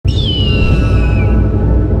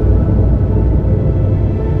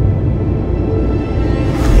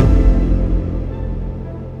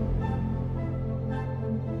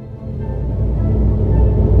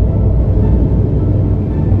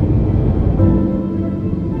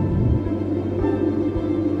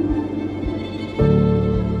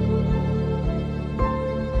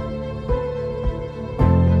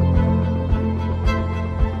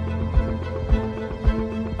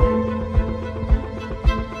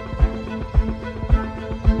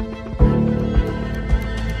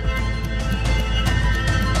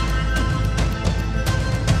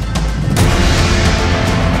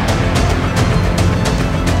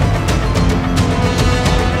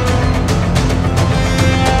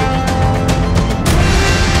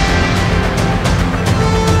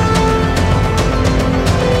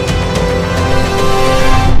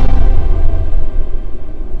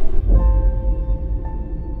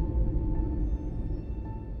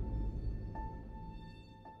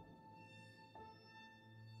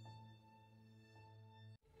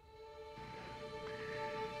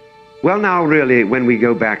Well, now really, when we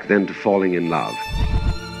go back then to falling in love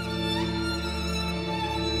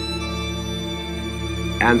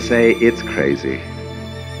and say it's crazy,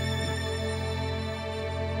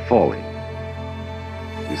 falling,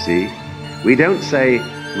 you see, we don't say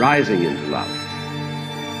rising into love.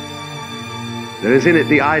 There is in it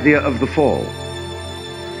the idea of the fall.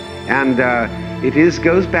 And it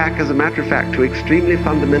goes back, as a matter of fact, to extremely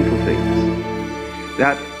fundamental things.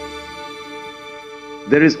 That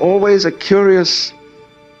there is always a curious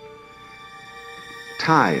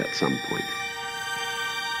tie at some point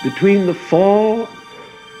between the fall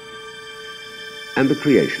and the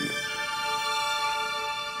creation.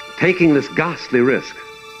 Taking this ghastly risk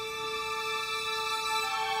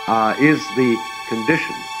is the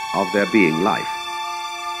condition of there being life.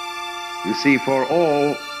 You see, for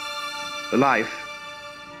all, life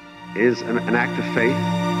is an act of faith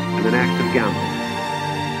and an act of gamble.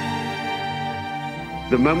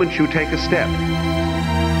 The moment you take a step,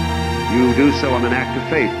 you do so on an act of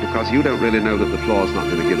faith because you don't really know that the floor is not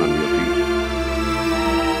going to give under your feet.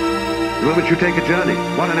 The moment you take a journey,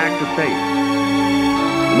 what an act of faith.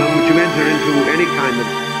 The moment you enter into any kind of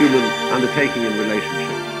human undertaking and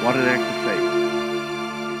relationship, what an act of faith.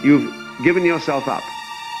 You've given yourself up.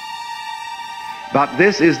 But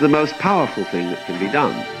this is the most powerful thing that can be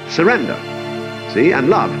done. Surrender. See, and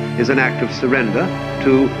love is an act of surrender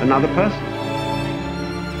to another person.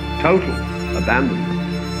 Total abandonment.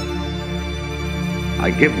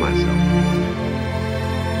 I give myself.